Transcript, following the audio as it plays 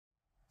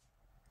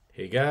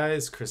Hey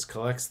guys, Chris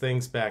Collects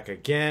Things back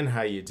again.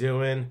 How you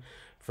doing?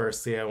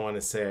 Firstly, I want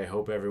to say I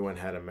hope everyone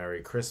had a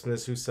Merry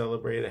Christmas who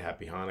celebrated,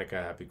 Happy Hanukkah,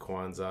 Happy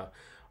Kwanzaa,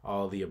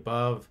 all the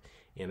above,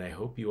 and I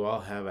hope you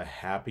all have a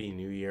Happy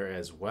New Year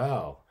as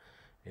well.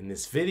 In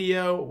this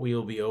video, we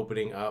will be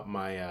opening up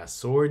my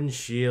Sword and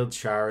Shield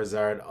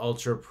Charizard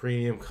Ultra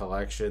Premium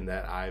collection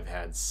that I've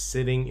had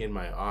sitting in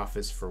my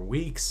office for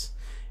weeks,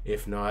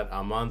 if not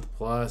a month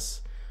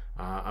plus.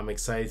 I'm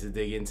excited to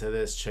dig into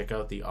this, check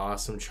out the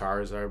awesome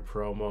Charizard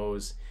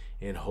promos,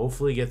 and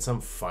hopefully get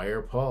some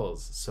fire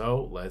pulls.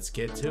 So let's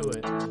get to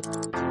it.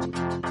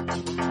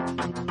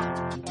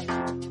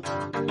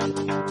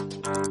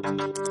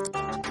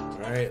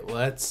 Alright,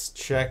 let's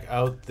check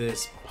out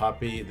this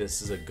puppy.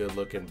 This is a good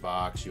looking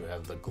box. You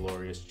have the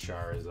glorious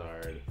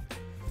Charizard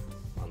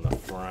on the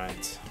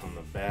front, on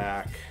the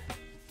back.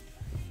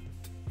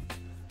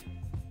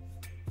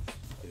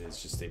 It is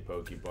just a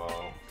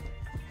Pokeball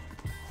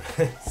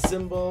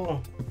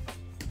symbol.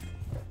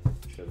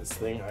 So this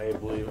thing, I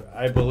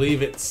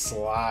believe it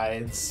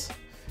slides.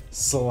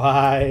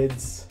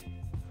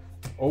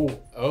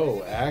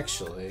 Oh,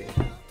 actually,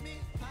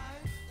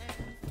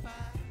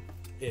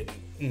 it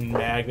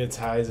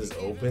magnetizes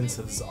open.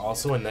 So this is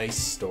also a nice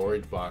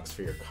storage box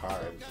for your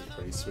card, which is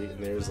pretty sweet.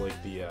 And there's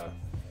like the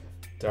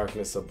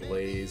Darkness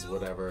Ablaze,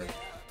 whatever,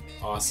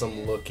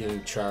 awesome looking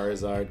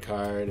Charizard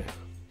card.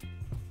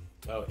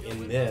 Oh,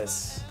 in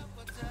this,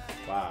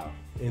 wow.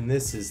 And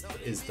this is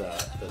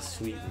the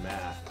sweet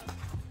mat.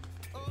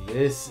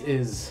 This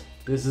is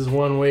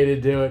one way to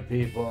do it,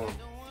 people.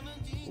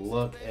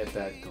 Look at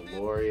that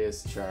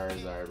glorious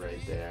Charizard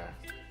right there.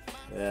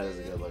 That is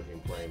a good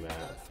looking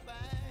playmat.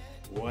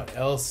 What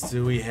else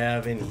do we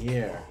have in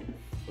here?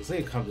 Looks like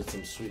it comes with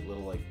some sweet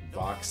little like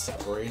box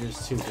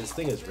separators too. This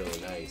thing is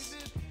really nice.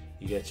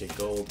 You get your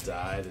gold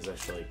die. There's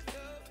actually like,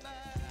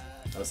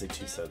 I would say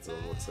 2 sets of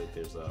them. Looks like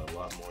there's a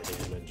lot more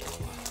damage on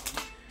them.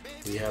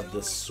 We have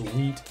the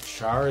sweet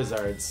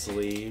Charizard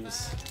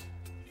sleeves.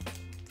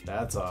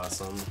 That's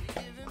awesome.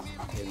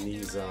 And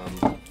these are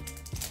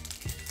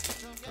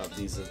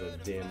the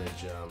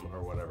damage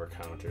or whatever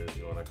counters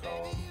you want to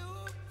call them.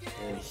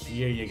 And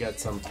here you got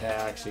some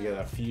packs. You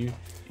got a few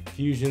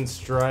Fusion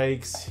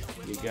Strikes.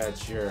 You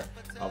got your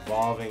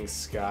Evolving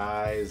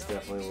Skies.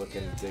 Definitely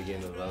looking to dig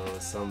into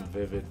those. Some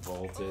Vivid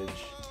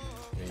Voltage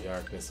and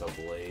Darkness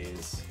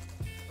Ablaze.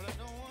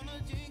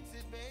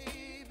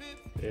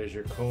 There's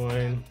your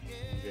coin.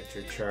 You get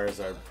your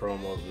Charizard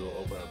promos. We will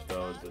open up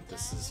those, but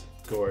this is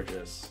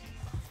gorgeous.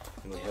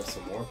 And we have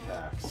some more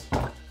packs.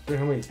 I don't know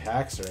how many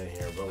packs are in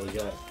here, but we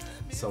got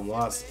some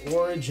Lost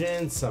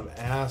Origin, some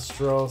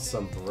Astral,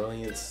 some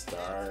Brilliant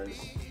Stars,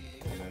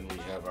 and then we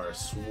have our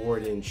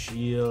Sword and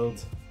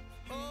Shield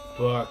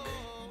book.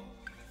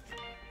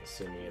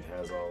 Assuming it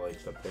has all like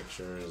the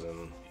pictures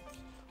and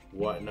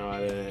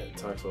whatnot in it. It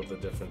talks about the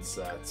different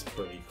sets.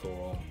 Pretty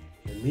cool.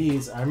 And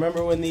these, I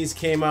remember when these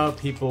came out,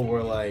 people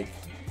were like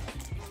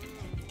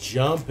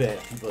jumping.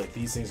 People like,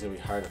 these things are gonna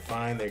be hard to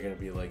find. They're gonna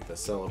be like the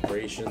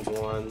Celebrations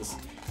ones.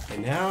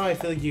 And now I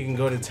feel like you can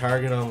go to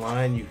Target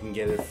online. You can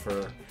get it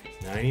for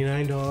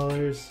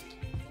 $99.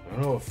 I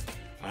don't know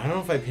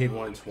if I paid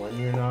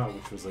 $120 or not,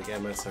 which was like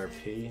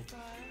MSRP.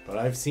 But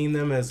I've seen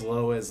them as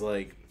low as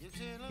like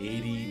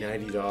 $80,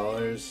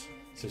 $90.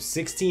 So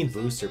 16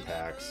 booster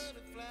packs.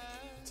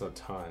 It's a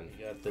ton.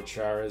 You got the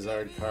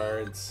Charizard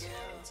cards.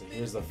 So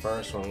here's the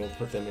first one. We'll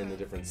put them in the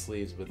different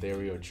sleeves, but there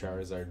we go,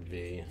 Charizard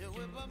V.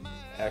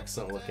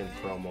 Excellent looking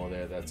promo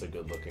there. That's a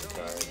good looking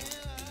card.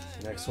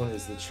 Next one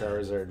is the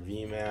Charizard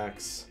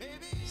VMAX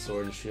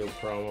Sword and Shield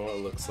promo.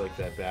 It looks like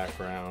that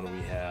background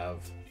we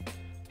have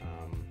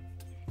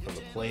from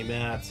the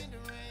playmat.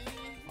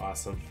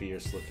 Awesome,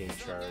 fierce looking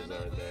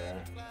Charizard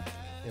there.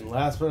 And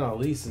last but not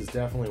least is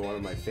definitely one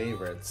of my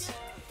favorites.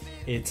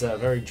 It's a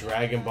very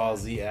Dragon Ball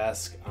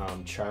Z-esque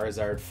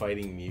Charizard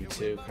fighting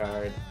Mewtwo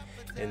card.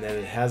 And then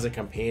it has a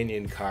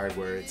companion card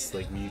where it's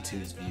like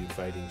Mewtwo's view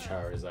fighting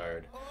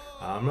Charizard.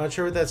 I'm not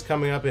sure what that's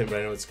coming up in, but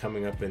I know it's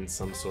coming up in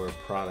some sort of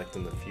product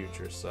in the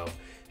future. So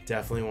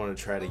definitely want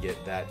to try to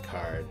get that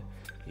card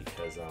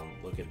because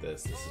look at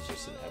this. This is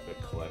just an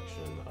epic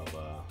collection of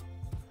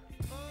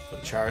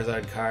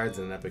Charizard cards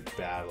and an epic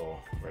battle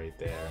right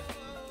there.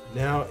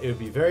 Now, it would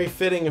be very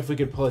fitting if we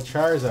could pull a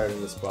Charizard in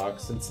this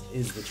box since it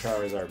is the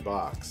Charizard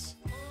box.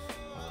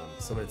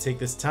 So I'm going to take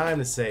this time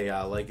to say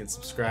like and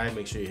subscribe.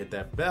 Make sure you hit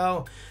that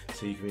bell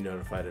so you can be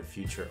notified of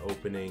future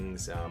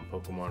openings,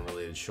 Pokemon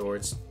related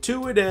shorts.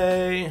 2 a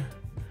day!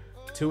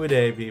 2 a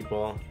day,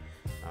 people.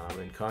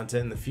 And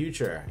content in the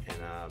future. And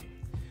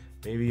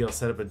maybe you'll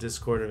set up a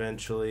Discord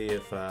eventually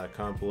if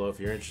comment below if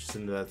you're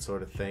interested in that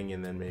sort of thing.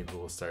 And then maybe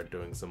we'll start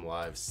doing some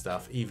live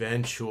stuff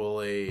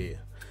eventually.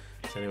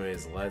 So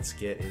anyways, let's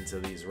get into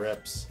these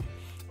rips.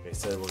 Like I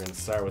said, we're going to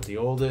start with the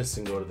oldest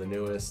and go to the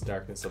newest,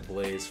 Darkness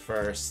Ablaze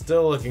first.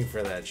 Still looking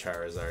for that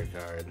Charizard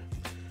card.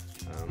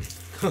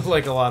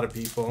 Like a lot of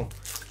people.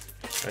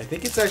 I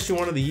think it's actually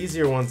one of the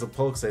easier ones to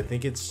pull because I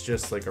think it's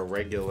just like a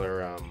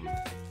regular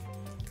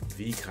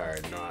V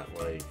card, not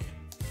like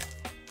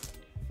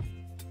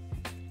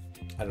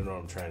I don't know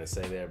what I'm trying to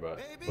say there, but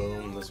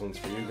boom, this one's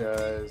for you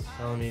guys.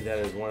 Telling me that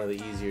is one of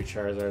the easier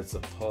Charizards to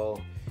pull,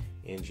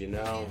 and you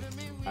know,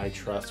 I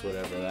trust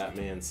whatever that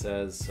man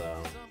says, so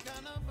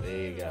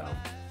there you go.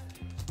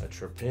 A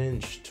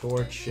Trapinch,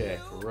 Torchic,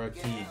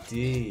 Rookie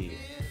D,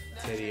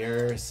 Teddy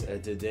Ursa, a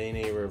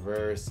Dedenne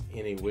Reverse,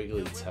 and a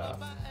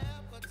Wigglytuff.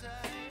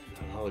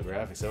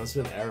 Holographics. That must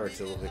have been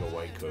Eric's. It looked like a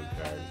white code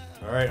card.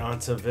 Alright, on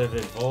to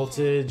Vivid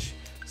Voltage.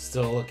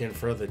 Still looking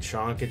for the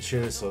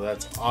Chonkachu, so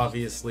that's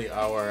obviously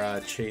our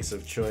chase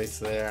of choice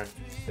there.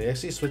 They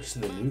actually switched to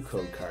the new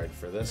code card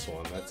for this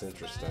one. That's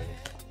interesting.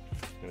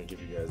 I'm going to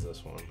give you guys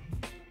this one.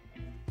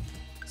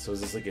 So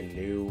is this like a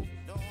new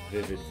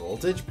Vivid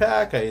Voltage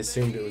pack? I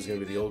assumed it was going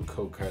to be the old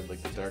code card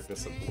like the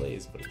Darkness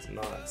Ablaze, but it's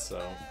not.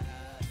 So,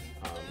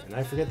 and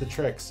I forget the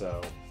trick,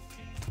 so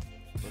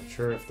I'm not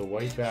sure if the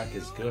white back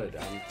is good.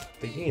 I'm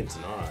thinking it's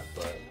not,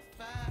 but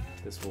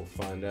this we'll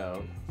find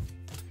out.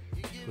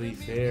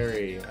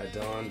 Clefairy, a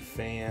Dawn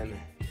Fan,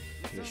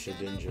 and a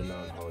Shedinja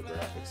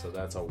non-holographic, so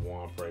that's a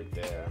womp right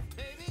there.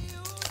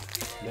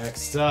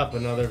 Next up,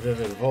 another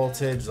Vivid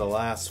Voltage, the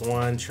last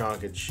one,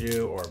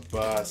 Chonkachu or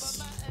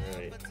Bust.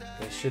 Alright,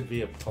 this should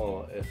be a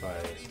pull if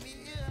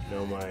I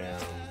know my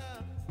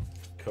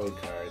code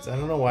cards. I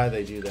don't know why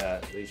they do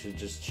that. They should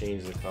just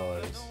change the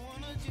colors.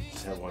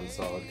 Just have one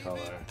solid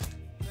color.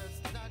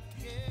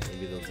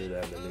 Maybe they'll do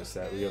that in the new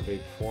set. We have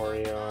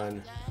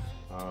Vaporeon,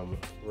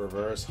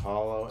 Reverse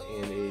Hollow,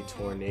 and a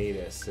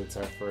Tornadus. It's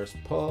our first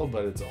pull,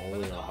 but it's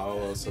only a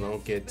hollow, so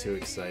don't get too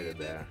excited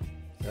there.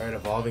 Alright,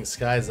 Evolving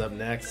Skies up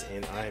next,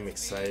 and I'm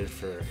excited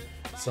for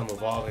some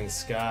Evolving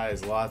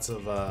Skies. Lots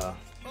of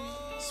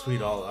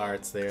sweet alt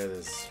arts there.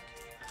 There's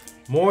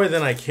more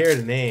than I care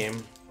to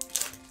name.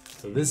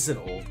 So this is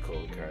an old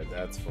code card.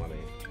 That's funny.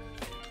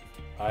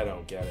 I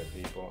don't get it,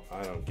 people.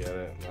 I don't get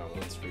it. That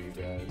one's for you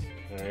guys.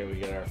 Alright,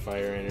 we got our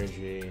Fire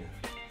Energy,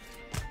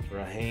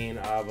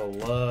 Rahane,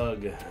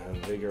 Avalugg,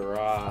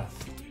 Vigoroth,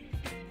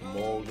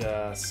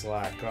 Molga,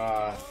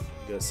 Slackoth,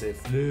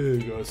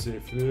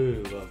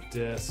 Gossiflu, Love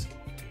Disc,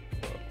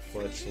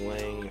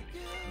 Fletchling,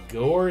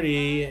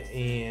 Gordy,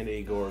 and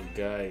a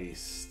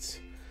Gorgeist.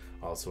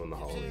 Also in the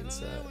Halloween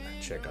set.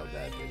 Check out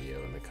that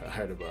video in the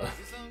card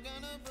above.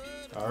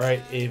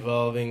 Alright,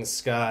 Evolving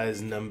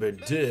Skies number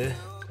 2.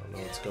 Don't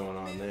know what's going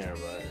on there,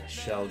 but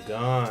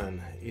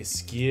Shelgon,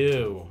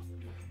 Iskew,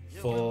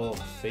 full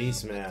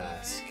face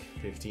mask,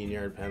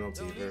 15-yard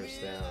penalty,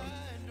 first down.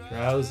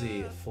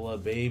 Drowsy,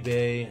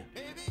 Flabebe,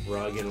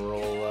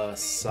 Ruggenrola,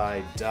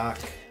 Psyduck,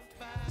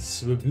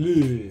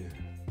 Swablu,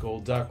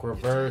 Golduck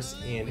Reverse,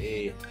 and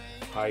a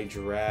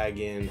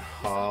Hydreigon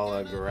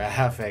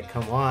holographic.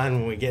 Come on,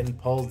 when we're getting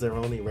pulls, they're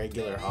only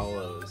regular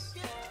hollows.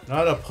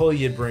 Not a pull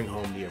you'd bring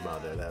home to your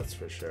mother, that's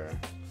for sure.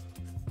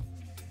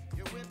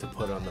 To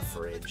put on the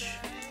fridge.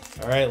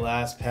 Alright,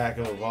 last pack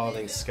of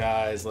Evolving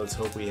Skies. Let's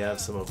hope we have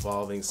some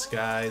Evolving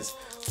Skies.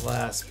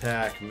 Last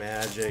pack,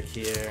 Magic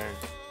here.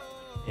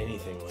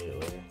 Anything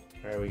lately.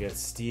 Alright, we got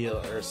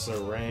Steel, Ursa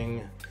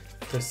Ring,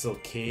 Crystal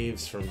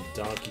Caves from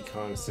Donkey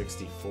Kong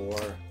 64,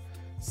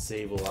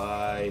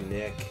 Sableye,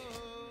 Nick,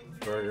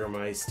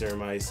 Burgermeister,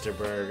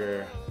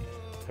 Meisterburger,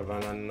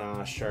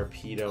 Kavanana,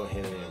 Sharpedo,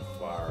 and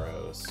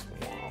Ampharos.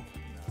 Swamp.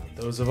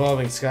 Those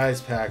Evolving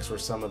Skies packs were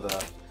some of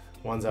the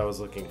ones I was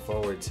looking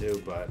forward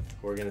to, but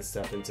we're going to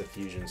step into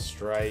Fusion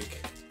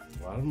Strike.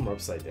 A lot of them are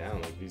upside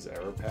down, like these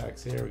error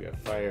packs here. We got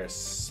Fire,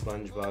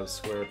 SpongeBob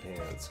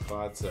SquarePants,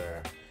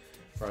 Klotzer,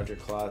 Roger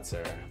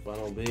Klotzer,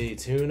 Bunnel B,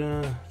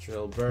 Tuna,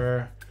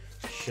 Drillbur,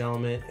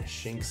 Shelmet,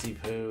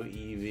 Shinxie Poo,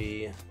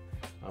 Eevee,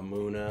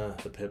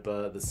 Amuna, the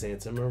Pippa, the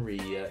Santa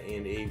Maria,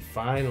 and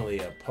finally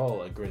a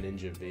pull, a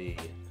Greninja V.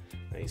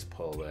 Nice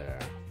pull there.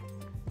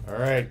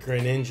 Alright,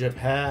 Greninja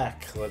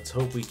pack. Let's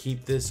hope we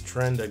keep this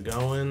trend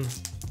going.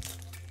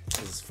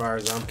 As far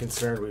as I'm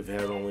concerned, we've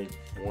had only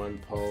one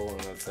pull, and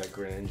that's that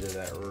Greninja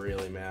that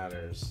really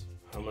matters.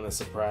 I'm going to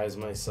surprise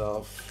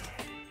myself,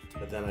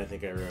 but then I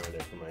think I ruined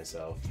it for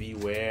myself.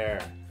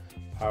 Beware.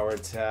 Power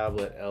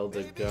Tablet,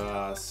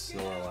 Eldegoss,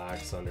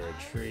 Snorlax under a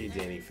tree,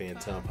 Danny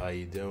Phantom, how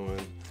you doing?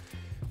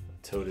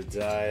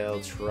 Totodile,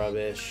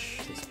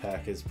 Trubbish. This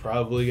pack is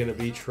probably going to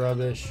be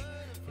Trubbish.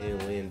 And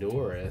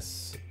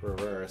Landorus,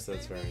 reverse,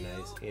 that's very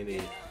nice. And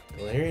a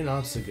Galarian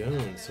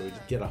Obstagoon, so we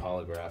did get a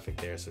holographic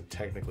there, so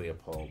technically a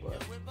pull,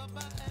 but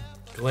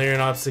Galarian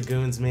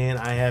Obstagoons, man,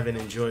 I haven't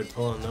enjoyed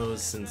pulling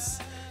those since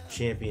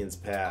Champions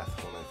Path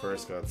when I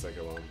first got sick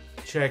of them.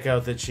 Check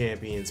out the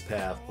Champions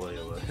Path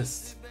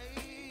playlist.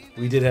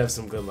 We did have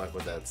some good luck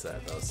with that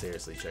set, though.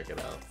 Seriously, check it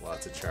out.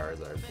 Lots of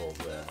Charizard pulls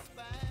there.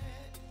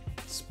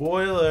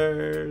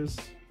 Spoilers!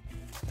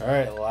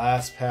 Alright,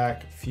 last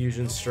pack,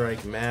 Fusion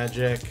Strike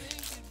Magic.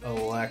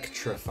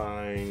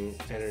 Electrifying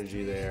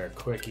energy there.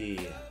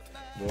 Quickie,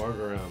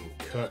 Morgrem,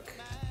 Cook,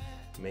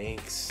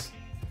 Manx,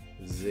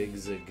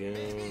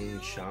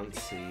 Zigzagoon,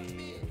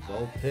 Chauncey,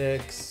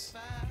 Vulpix,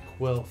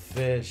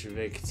 Quillfish,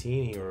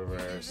 Victini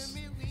reverse,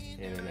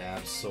 and an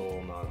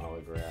Absol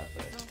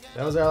non-holographic.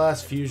 That was our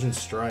last Fusion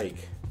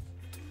Strike.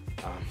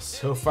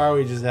 So far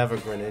we just have a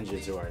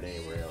Greninja to our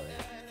name, really.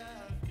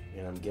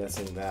 You know, I'm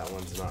guessing that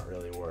one's not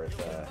really worth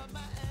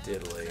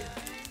diddly.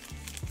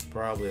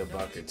 Probably a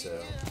buck or two.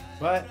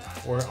 But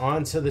we're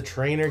on to the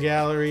trainer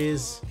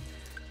galleries.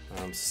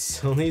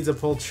 Still need to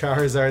pull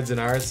Charizards and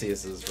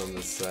Arceuses from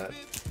this set.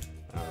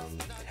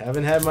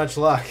 Haven't had much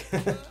luck,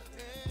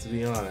 to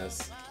be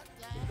honest.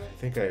 I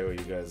think I owe you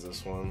guys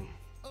this one.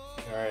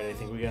 Alright, I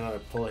think we got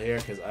another pull here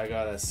because I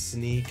got a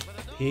sneak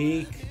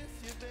peek.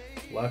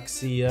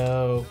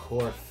 Luxio,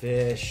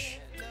 Corfish,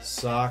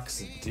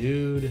 Sox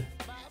Dude,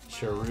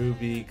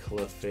 Cherubi,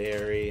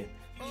 Clefairy,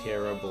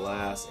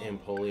 Carablast,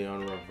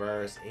 Empoleon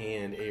Reverse,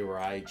 and a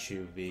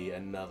Raichu V.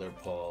 Another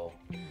pull.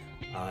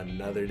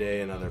 Another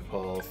day, another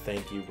pull.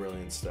 Thank you,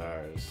 Brilliant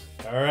Stars.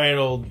 Alright,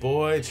 old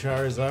boy,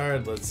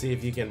 Charizard. Let's see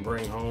if you can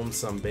bring home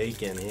some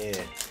bacon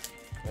here.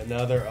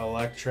 Another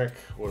electric.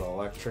 Would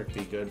electric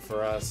be good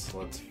for us?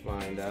 Let's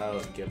find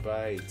out.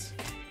 Gabite,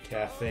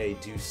 Cafe,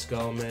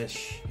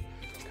 Duskullmish,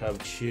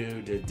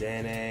 Cubchoo,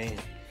 Dedenne,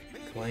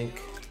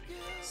 Clink,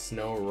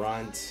 Snow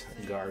Runt,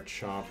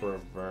 Garchomp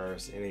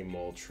Reverse, and a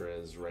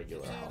Moltres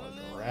regular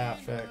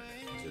holographic.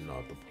 These are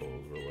not the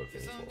pulls we're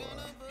looking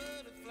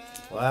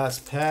for.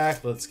 Last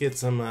pack. Let's get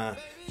some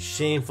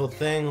Shameful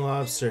Thing,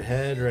 Lobster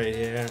Head right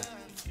here.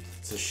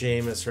 It's a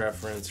Sheamus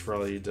reference for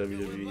all you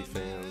WWE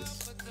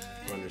fans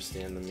who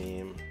understand the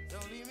meme.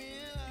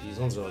 These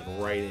ones are like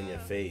right in your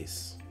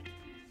face.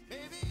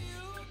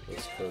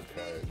 Those code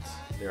cards.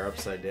 They're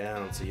upside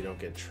down so you don't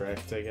get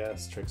tricked, I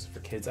guess. Tricks for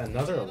kids.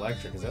 Another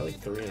electric. Is that like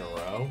 3 in a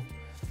row?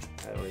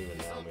 I don't even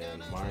know,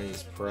 man.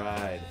 Marnie's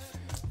Pride.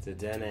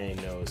 Dedenne,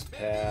 Nose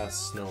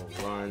Pass, Snow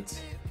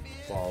Runt,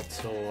 Ball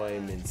Toy,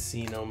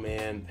 Mincino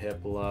Man,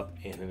 Piplup,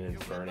 and an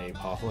Infernape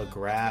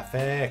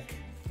holographic.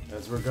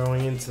 As we're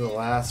going into the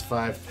last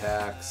 5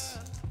 packs,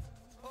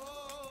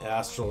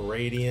 Astral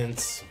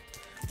Radiance,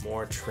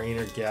 more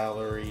trainer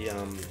gallery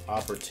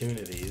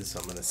opportunities.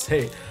 I'm gonna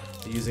say,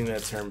 using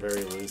that term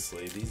very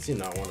loosely. These do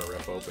not want to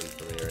rip open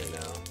for me right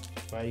now.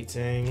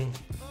 Fighting,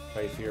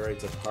 Fight for Your Right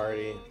to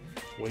Party,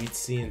 Wait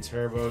See and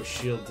Turbo,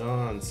 Shield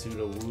Dawn,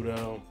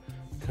 Sudowoodo,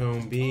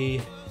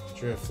 Combi,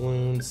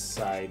 Drifloon,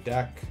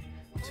 Psyduck,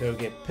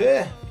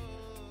 Togepi,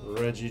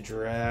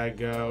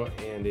 Regidrago,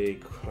 and a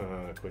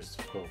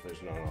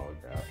Quillfish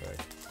non-holographic.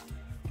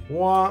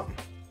 Womp!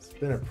 It's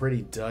been a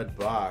pretty dud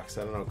box.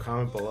 I don't know,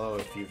 comment below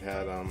if you've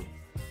had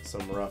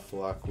some rough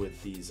luck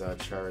with these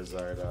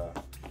Charizard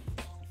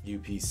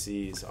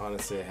UPCs.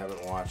 Honestly, I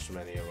haven't watched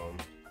many of them,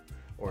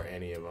 or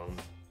any of them.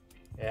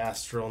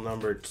 Astral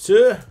number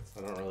 2.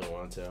 I don't really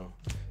want to.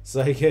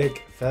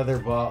 Psychic,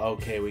 Featherball.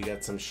 Okay, we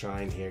got some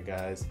shine here,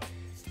 guys.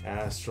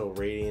 Astral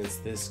Radiance.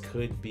 This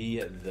could be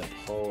the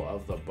pull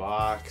of the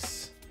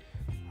box.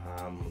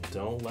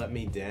 Don't let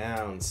me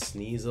down.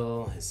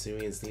 Sneasel,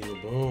 Hisuian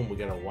Sneasel. Boom. We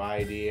got a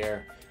wide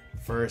ear.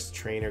 First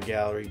trainer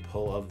gallery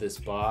pull of this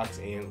box,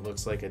 and it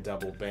looks like a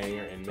double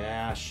banger and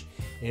mash.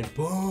 And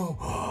boom.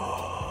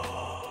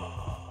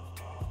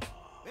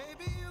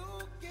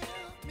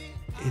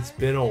 It's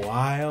been a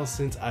while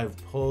since I've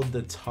pulled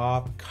the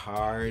top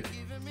card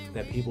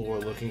that people were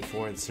looking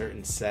for in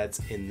certain sets,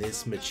 and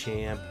this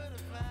Machamp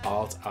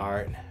Alt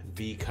Art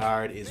V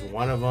card is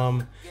one of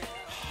them.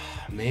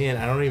 Man,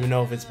 I don't even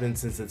know if it's been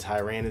since the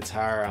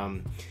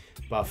Tyranitar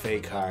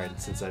buffet card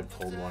since I've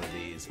pulled one of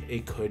these.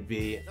 It could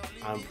be.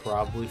 I'm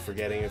probably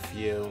forgetting a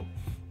few,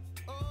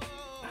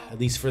 at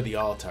least for the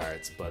Alt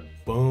Arts, but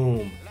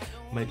boom.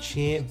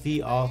 Machamp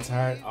V Alt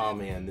Art. Oh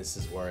man, this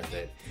is worth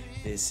it.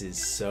 This is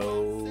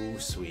so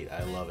sweet.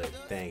 I love it.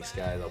 Thanks,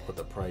 guys. I'll put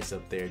the price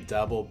up there.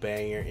 Double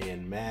banger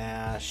in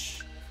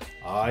mash.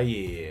 Oh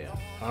yeah.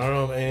 I don't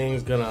know if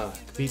anything's gonna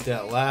beat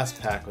that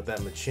last pack with that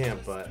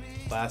Machamp, but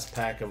last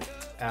pack of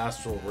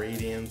Astral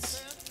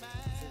Radiance.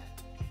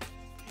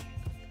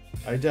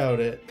 I doubt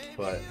it,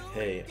 but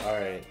hey,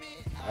 alright.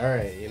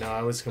 Alright, you know,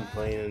 I was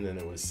complaining and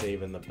it was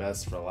saving the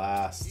best for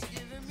last.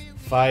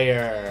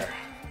 Fire.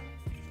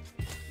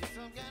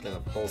 Gonna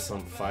pull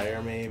some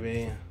fire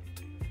maybe.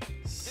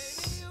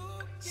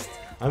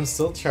 I'm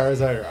still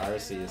Charizard or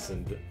Arceus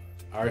and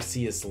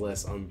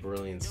Arceus-less on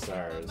Brilliant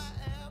Stars.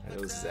 I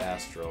know this is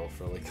Astral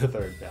for like the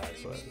 3rd pack,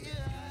 but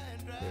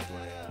here's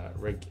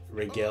my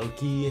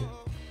Regelki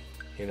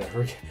and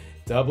a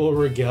double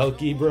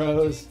Regelki,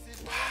 bros.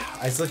 Wow,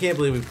 I still can't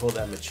believe we pulled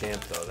that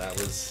Machamp though.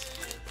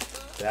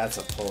 That's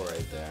a pull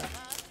right there.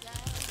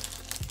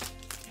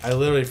 I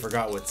literally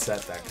forgot what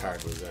set that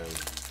card was in.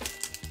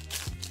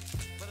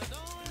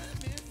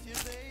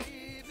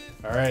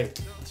 Alright,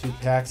 2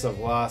 packs of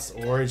Lost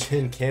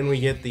Origin. Can we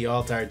get the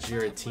Alt-Art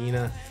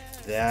Giratina?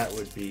 That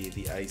would be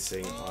the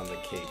icing on the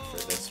cake for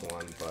this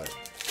one, but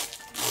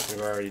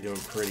we're already doing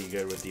pretty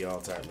good with the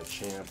Alt-Art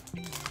Machamp.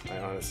 I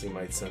honestly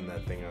might send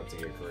that thing out to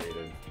get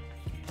graded.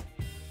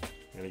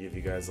 I'm going to give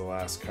you guys the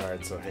last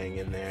card, so hang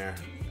in there.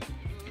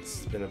 This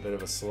has been a bit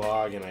of a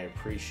slog, and I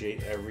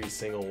appreciate every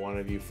single one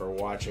of you for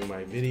watching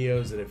my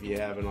videos, and if you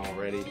haven't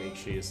already, make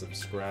sure you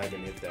subscribe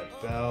and hit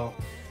that bell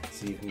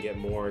so you can get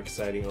more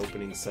exciting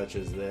openings such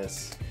as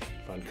this,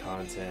 fun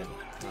content.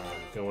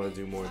 Gonna want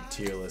to do more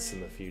tier lists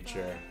in the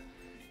future.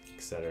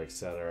 etc.,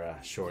 etc.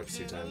 Shorts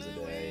 2 times a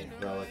day.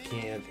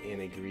 Relicanth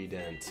and a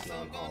Greedent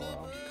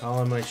non-hollow.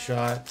 Calling my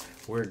shot.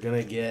 We're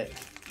gonna get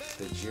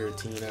the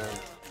Giratina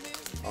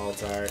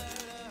alt art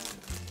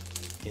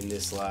in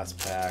this last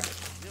pack,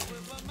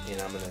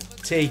 and I'm gonna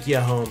take you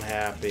home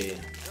happy,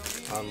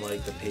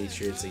 unlike the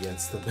Patriots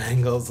against the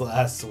Bengals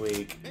last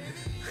week.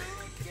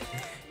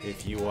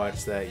 If you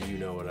watch that, you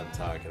know what I'm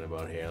talking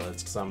about here.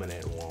 Let's summon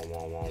it. Wah,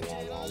 wah, wah,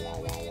 wah, wah, wah,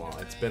 wah, wah.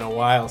 It's been a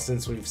while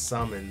since we've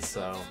summoned,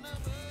 so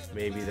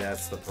maybe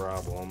that's the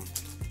problem.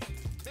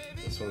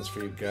 This one's for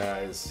you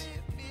guys.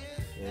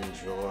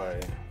 Enjoy.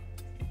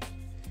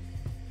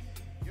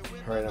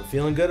 Alright, I'm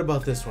feeling good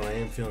about this one. I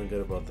am feeling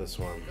good about this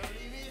one.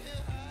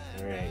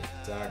 Alright,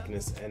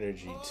 Darkness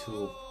Energy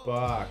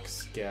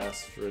Toolbox,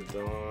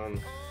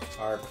 Gastrodon,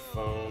 Arc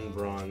Phone,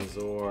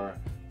 Bronzor,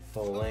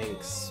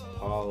 Phalanx,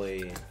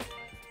 Poly,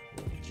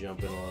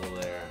 jumping a little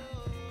there,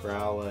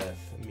 Growlithe,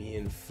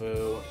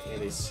 Mienfoo,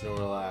 and a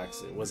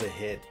Snorlax. It was a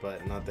hit,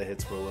 but not the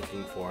hits we're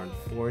looking for.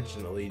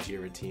 Unfortunately,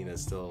 Giratina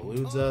still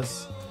eludes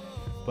us,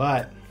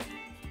 but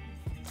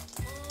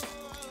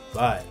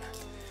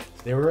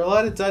there were a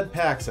lot of dud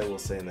packs, I will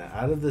say that.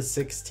 Out of the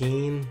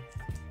 16,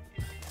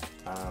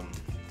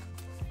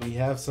 we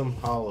have some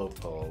hollow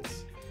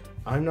pulls.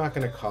 I'm not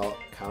going to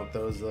count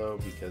those though,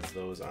 because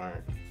those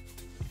aren't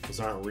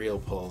real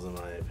pulls in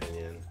my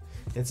opinion.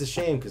 It's a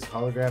shame because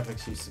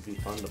holographics used to be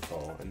fun to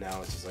pull, and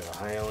now it's just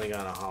like, I only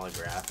got a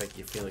holographic.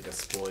 You feel like a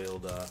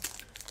spoiled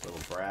little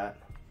brat.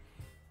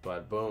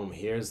 But boom,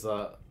 here's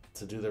to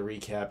do the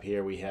recap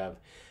here, we have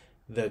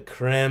the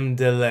creme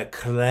de la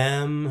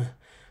creme,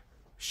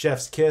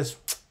 Chef's Kiss,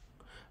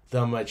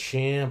 the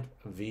Machamp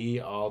V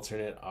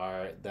alternate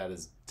art. That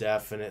is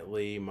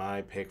definitely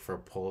my pick for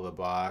pull of the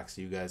box.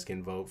 You guys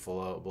can vote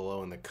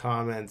below in the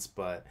comments,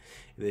 but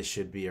this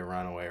should be a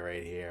runaway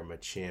right here.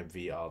 Machamp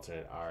V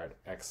alternate art,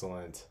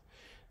 excellent.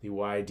 The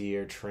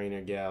Widear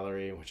Trainer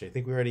Gallery, which I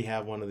think we already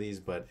have one of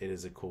these, but it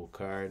is a cool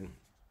card.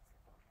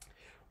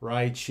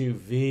 Raichu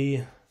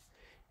V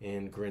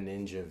and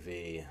Greninja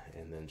V,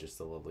 and then just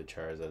a lovely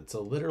Charizard.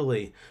 So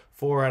literally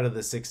 4 out of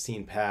the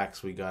 16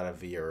 packs we got a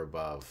V or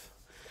above.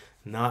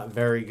 Not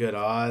very good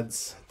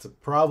odds. It's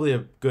probably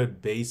a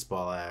good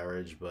baseball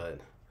average, but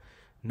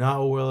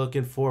not what we're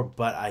looking for.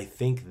 But I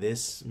think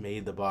this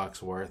made the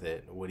box worth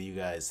it. What do you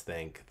guys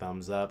think?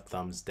 Thumbs up,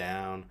 thumbs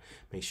down.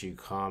 Make sure you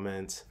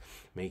comment.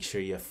 Make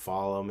sure you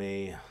follow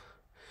me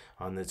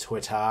on the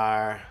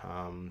Twitter,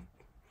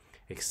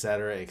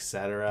 etc.,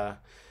 etc.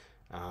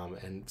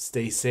 And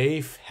stay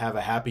safe. Have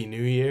a happy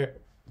new year.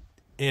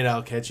 And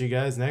I'll catch you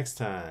guys next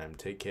time.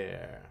 Take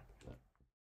care.